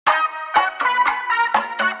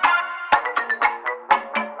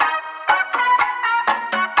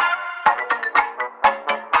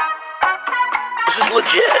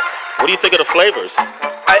legit. What do you think of the flavors?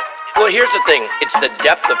 Well, here's the thing. It's the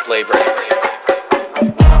depth of flavor.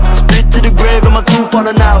 Spit to the grave and my tooth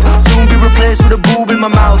falling out. Soon be replaced with a boob in my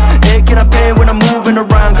mouth. Aching I pain when I'm moving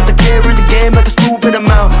around, cause I carry the game like a stupid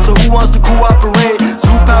amount. So who wants to cooperate?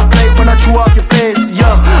 Zoop out plate when I chew off your face.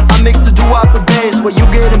 Yeah, I mix the Doo Wop with bass. Where you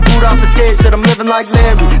getting booed off the stage. Said I'm living like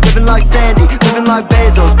Larry, living like Sandy, living like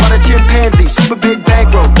Bezos, bought a chimpanzee, super big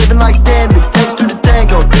bankroll, living like Stanley, takes to the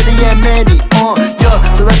tango, Willy and Mandy, yeah,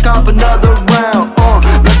 so let's cop another round,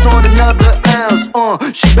 let's snort another ounce,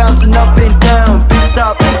 she bouncing up and down, big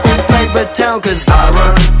stop in Flavortown, cause I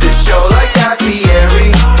run this show like Guy Fieri,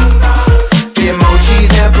 get more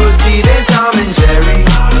cheese and pussy than Tom and Jerry,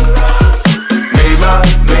 made my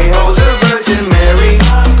main hold a Virgin Mary,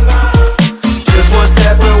 just one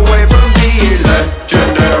step away from being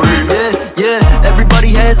legendary. Yeah,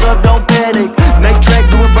 everybody hands up, don't panic, make track,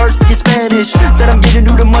 do a verse, speak Spanish, said I'm getting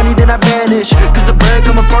new the money, then I vanish, cause the bread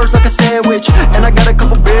coming first like a sandwich, and I got a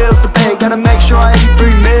couple bills to pay, gotta make sure I eat 3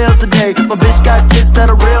 meals a day, my bitch got tits that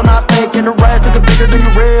are real, not fake, and her ass looking bigger than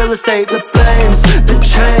your real estate.